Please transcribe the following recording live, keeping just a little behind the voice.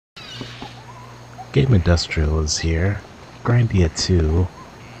Game Industrial is here. Grandia 2.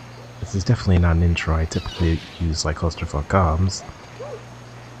 This is definitely not an intro I typically use like clusterfuck comms.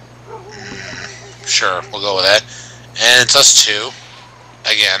 Sure, we'll go with that. And it's us two.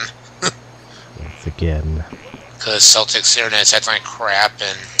 Again. Yes, again. Because Celtic's internet's acting like crap,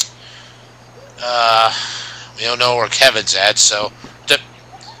 and we don't know where Kevin's at, so what the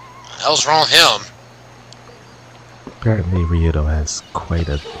hell's wrong with him? Apparently Ryudo has quite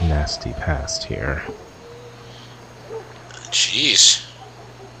a nasty past here. Jeez.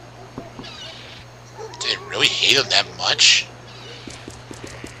 Did they really hate him that much?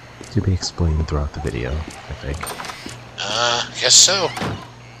 To be explained throughout the video, I think. Guess so.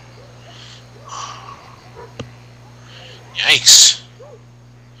 Yikes.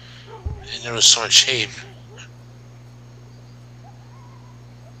 I didn't know there was so much hate.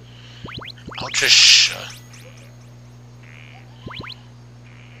 I'll just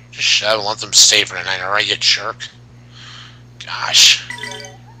shut and let them stay for tonight, alright, you jerk? Gosh.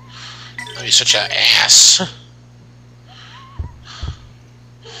 That'd be such an ass.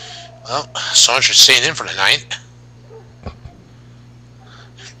 Well, so much for staying in for tonight.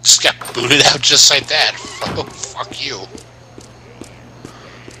 Just got booted out just like that. Oh, fuck you.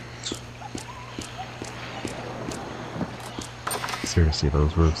 Seriously,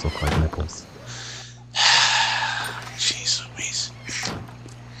 those roofs look like nipples. Jeez Louise.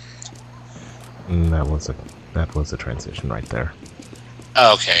 That was a transition right there.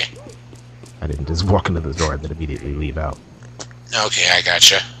 Okay. I didn't just walk into the door and then immediately leave out. Okay, I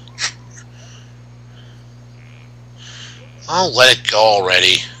gotcha. I'll let it go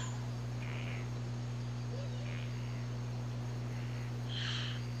already.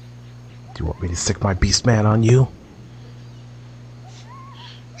 Do you want me to stick my beast man on you?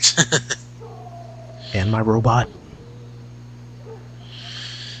 And my robot?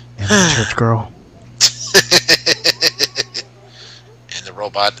 And my church girl? And the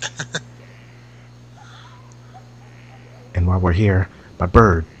robot. And while we're here, my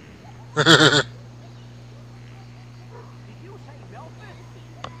bird.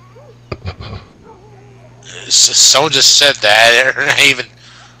 Someone just said that. They're not even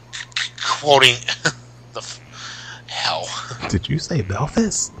quoting the hell. Did you say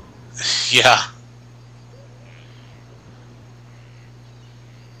Melfice? Yeah.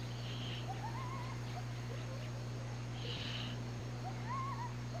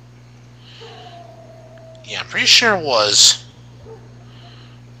 Yeah, I'm pretty sure it was.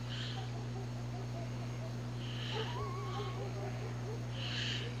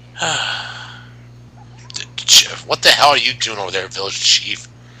 What the hell are you doing over there, village chief?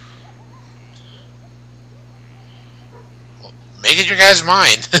 Well, make it your guys'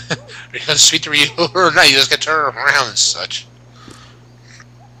 mind. Are you gonna speak to you or not? You just get turned around and such.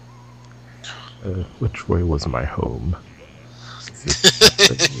 Which way was my home?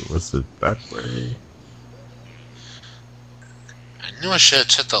 Was it that way? I knew I should have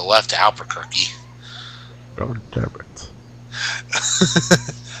took the left to Albuquerque. Oh, damn it.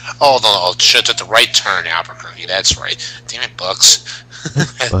 Oh, no, I should have took the right turn to Albuquerque. That's right. Damn it, Bugs.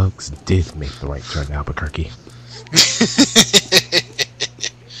 Bugs did make the right turn to Albuquerque.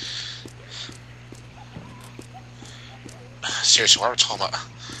 Seriously, what are we talking about?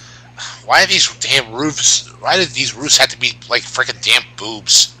 Why are these damn roofs? Why did these roofs have to be like freaking damn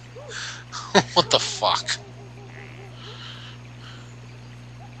boobs? What the fuck?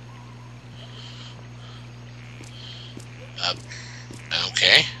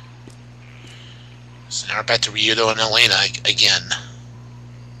 Okay. So now we're back to Ryudo and Elena again.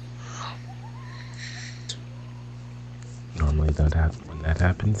 Normally, when that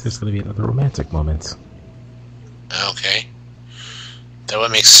happens, there's going to be another romantic moment. Okay. That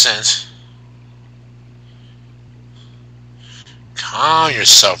would make sense. Calm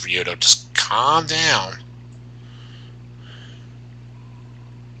yourself, Ryudo. Just calm down.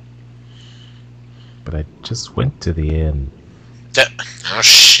 But I just went to the inn. Oh,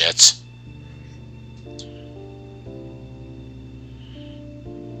 shit.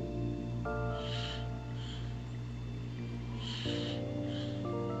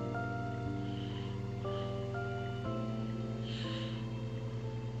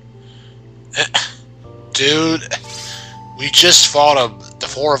 Dude, we just fought him. The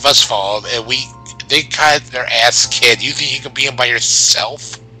four of us fought him, and they got their ass kicked. You think you can beat him by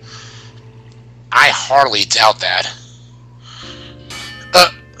yourself? I hardly doubt that.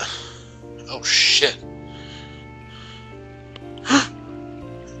 Oh shit.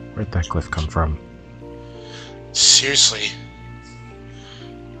 Where'd that cliff come from? Seriously.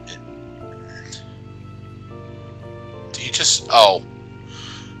 Do you just... Oh.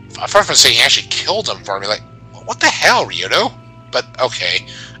 I first was saying he actually killed him for me. Like, what the hell, Ryudo? But okay,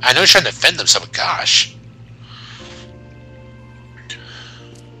 I know he's trying to defend himself. But gosh.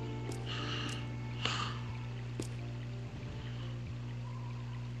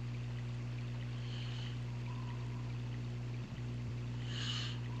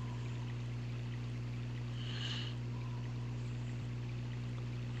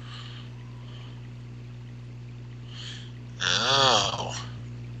 Oh.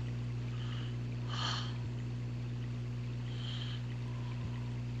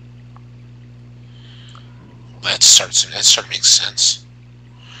 That starts to make sense.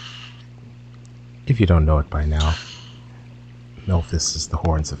 If you don't know it by now, Melfice is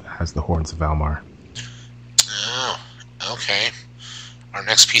has the horns of Almar. Oh, okay. Our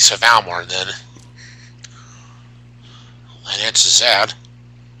next piece of Almar, then. That answers that.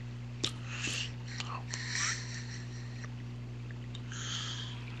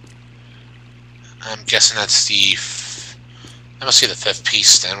 I'm guessing that's that must be the 5th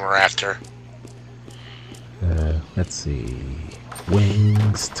piece, then, we're after. Let's see.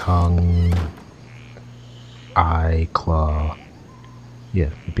 Wings, tongue, eye, claw. Yeah,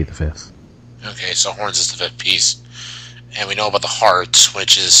 it'd be the 5th. Okay, so horns is the 5th piece. And we know about the heart,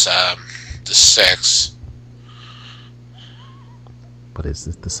 which is the 6th. But is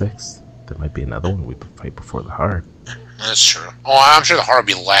this the 6th? There might be another one we fight before the heart. That's true. Oh, I'm sure the heart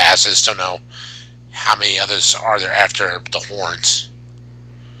will be last. I just don't know how many others are there after the horns.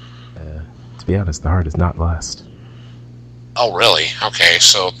 To be honest, the heart is not last. Oh, really? Okay,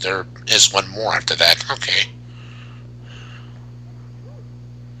 so there is one more after that. Okay.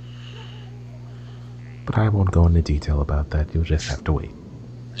 But I won't go into detail about that. You'll just have to wait.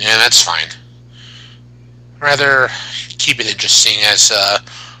 Yeah, that's fine. Rather keep it interesting as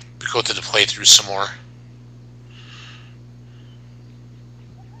we go through the playthrough some more.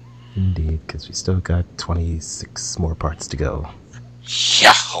 Indeed, because we still got 26 more parts to go.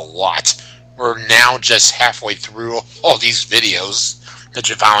 Yeah, a lot. We're now just halfway through all these videos that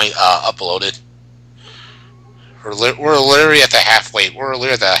you finally uploaded. We're literally at the halfway. We're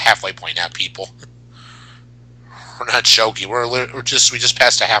literally at the halfway point now, people. We're not joking. We just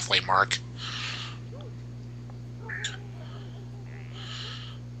passed the halfway mark.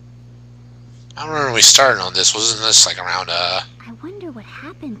 I remember when we started on this. Wasn't this like around I wonder what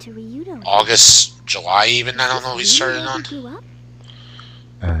happened to Ryudo. August, July even? I don't know. We started on.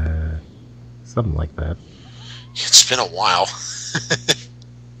 Something like that. It's been a while.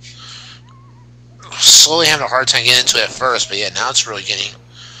 Slowly having a hard time getting into it at first, but yeah, now it's really getting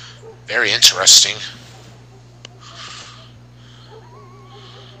very interesting.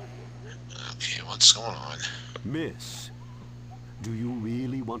 Okay, what's going on? Miss, do you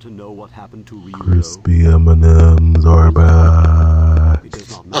really want to know what happened to Ryudo? Crispy M&M's are back. It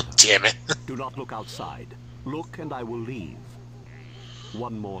does not Oh, matter. damn it. Do not look outside. Look and I will leave.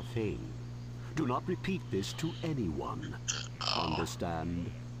 One more thing. Do not repeat this to anyone.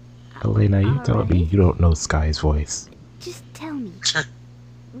 Understand? Elena, you telling me you don't know Sky's voice? Just tell me.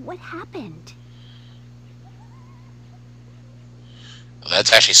 What happened?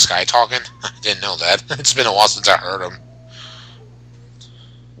 That's actually Sky talking? I didn't know that. It's been a while since I heard him.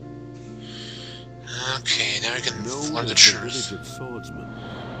 Okay, now we can learn the truth. Village of swordsmen.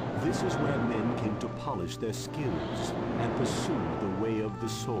 This is where men came to polish their skills and pursue the way of the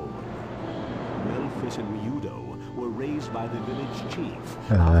sword. Melfice and Ryudo were raised by the village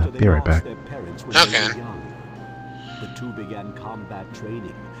chief after they lost their parents when they were young. The two began combat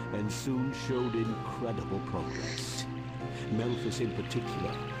training and soon showed incredible progress. Melfice in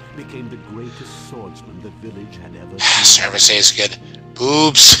particular became the greatest swordsman the village had ever seen. Service is good.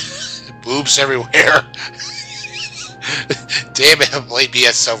 Boobs. Boobs everywhere. Damn it, I'm late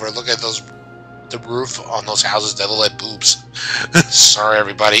BS over. Look at the roof on those houses that look like boobs. Sorry,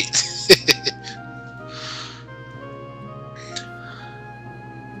 everybody.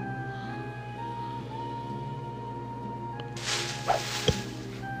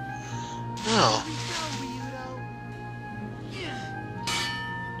 Oh.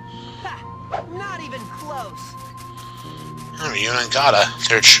 Not even close. Oh, you and Gata.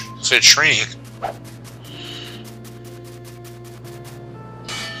 They're training.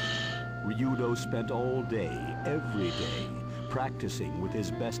 Ryudo spent all day, every day, practicing with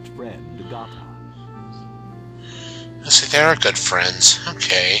his best friend, Gata. I see, they are good friends.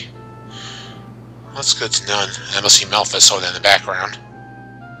 Okay. That's good to know. I must see Melfice over there in the background.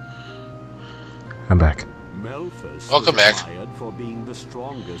 I'm back. Melfice Welcome was back. admired for being the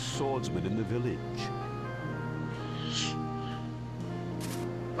strongest swordsman in the village.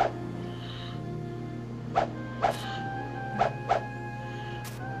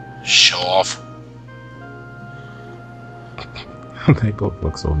 Show off. They both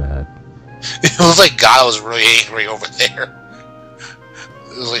look so mad. It was like God was really angry over there.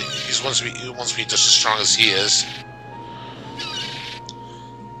 It was like he wants to be just as strong as he is.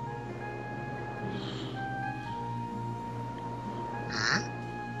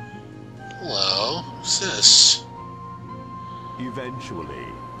 Hello, who's this? Eventually,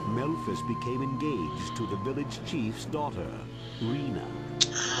 Melfice became engaged to the village chief's daughter, Rena.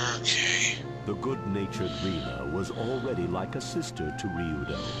 Okay. The good-natured Rena was already like a sister to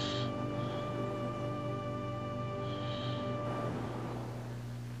Ryudo.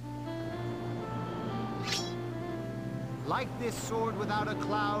 Like this sword without a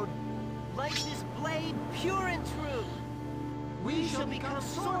cloud, Like this blade, pure and true. we shall become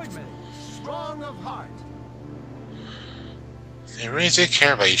swordsmen, strong of heart. They really did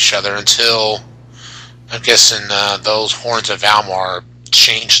care about each other until, I'm guessing, those horns of Valmar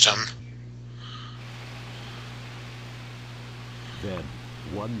changed them. Then,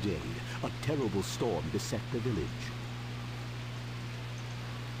 one day, a terrible storm beset the village.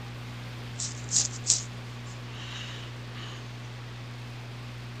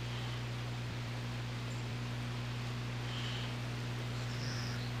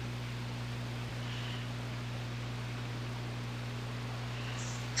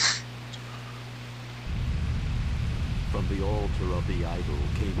 From the altar of the idol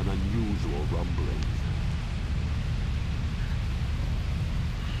came an unusual rumbling.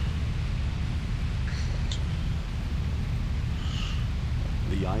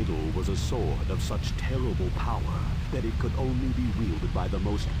 The idol was a sword of such terrible power that it could only be wielded by the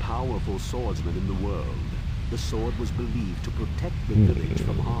most powerful swordsman in the world. The sword was believed to protect the village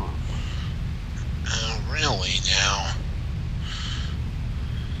from harm. Really now?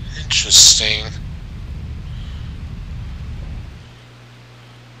 Interesting.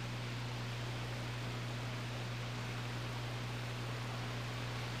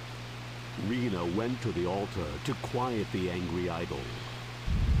 Rena went to the altar to quiet the angry idol.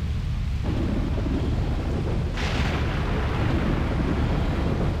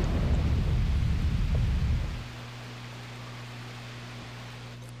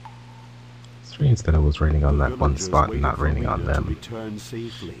 Strange that it was raining on The that one villagers spot and waited not for raining on Rena to them. return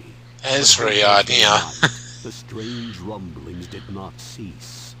safely. That is But very as odd, they yeah. arrived, the strange rumblings did not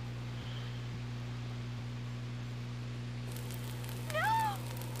cease.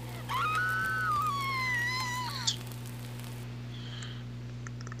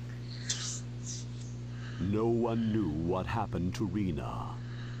 No one knew what happened to Rena.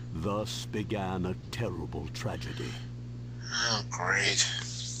 Thus began a terrible tragedy. Oh, great.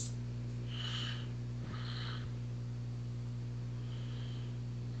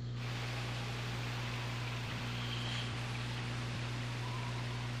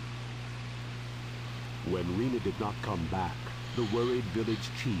 When Rena did not come back, the worried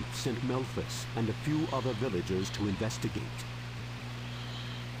village chief sent Melfice and a few other villagers to investigate.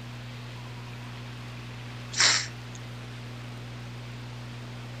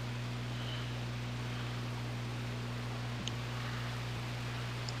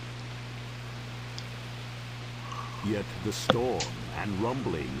 Yet the storm and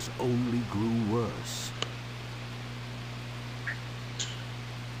rumblings only grew worse.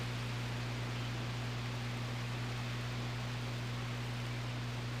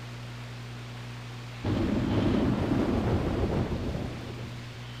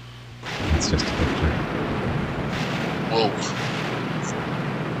 It's just a picture. Whoa.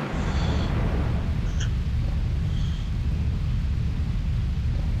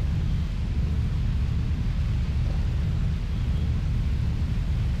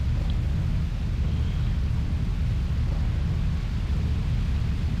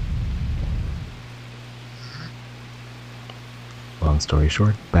 Long story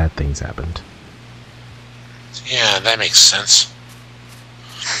short, bad things happened. Yeah, that makes sense.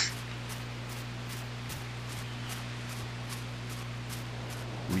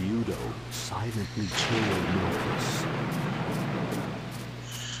 Ryudo silently killed Melfice.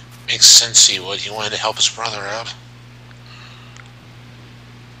 Makes sense he would. He wanted to help his brother out.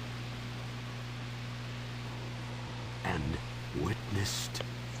 And witnessed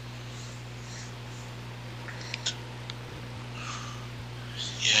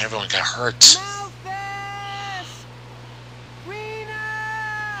Yeah, everyone got hurt. Melfice!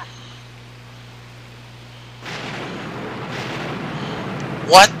 Rena!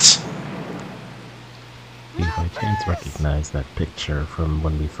 What? You by chance recognize that picture from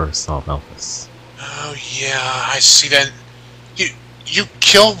when we first saw Melfice. Oh yeah, I see that. You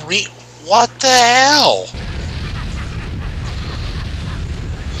killed What the hell?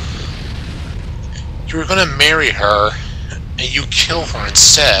 You were gonna marry her, and you kill her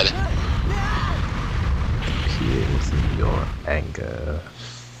instead. Appears in your anger.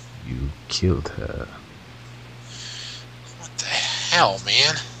 You killed her. What the hell,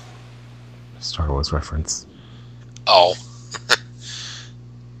 man? Star Wars reference. Oh.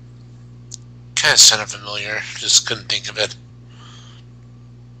 Kind of sounded familiar. Just couldn't think of it.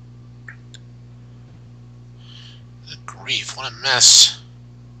 Good grief, what a mess.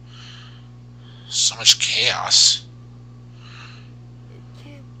 So much chaos. It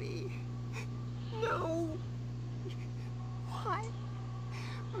can't be. No. Why?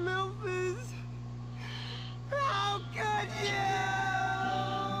 Melfice. How could you?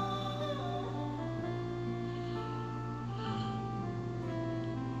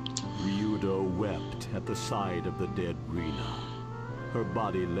 Ryudo wept at the side of the dead Rena. Her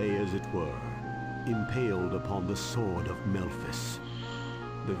body lay, as it were, impaled upon the sword of Melfice.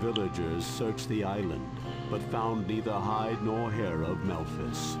 The villagers searched the island, but found neither hide nor hair of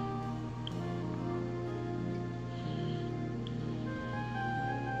Melfice.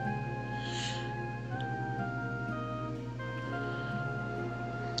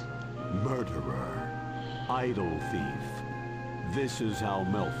 Murderer, idol thief. This is how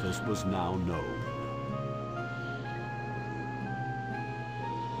Melfice was now known.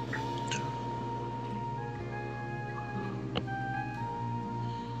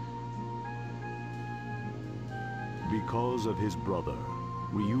 Because of his brother,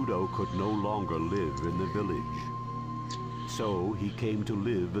 Ryudo could no longer live in the village. So he came to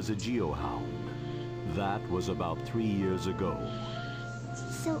live as a geohound. That was about 3 years ago.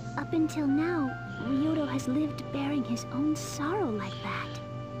 So up until now, Ryudo has lived bearing his own sorrow like that.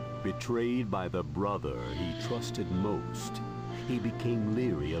 Betrayed by the brother he trusted most, he became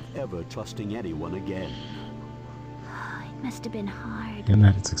leery of ever trusting anyone again. It must have been hard. And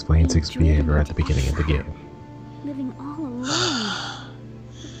that explains his Being driven behavior at to the beginning of the game. Living all alone.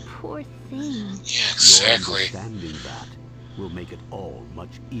 Poor thing. Yeah, exactly. Your understanding that will make it all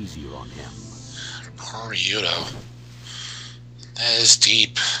much easier on him. Poor Ryudo. That is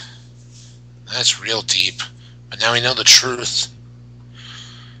deep. That's real deep. But now we know the truth.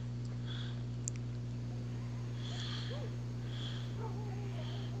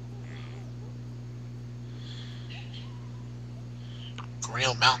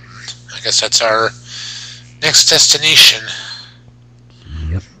 Grail Mountain. I guess that's our next destination.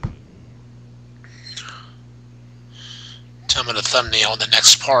 Yep. Tell me the thumbnail in the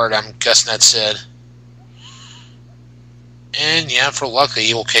next part. I'm guessing that's it. And yeah, for lucky,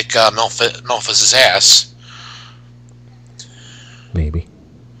 he will kick Melfice's ass. Maybe.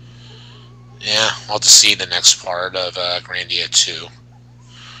 Yeah, we'll have to see the next part of Grandia 2.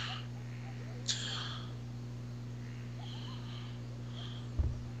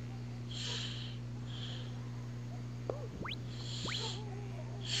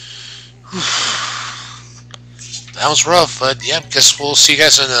 That was rough, but yeah, guess we'll see you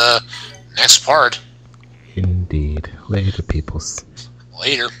guys in the next part. Indeed. Later, peoples.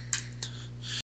 Later.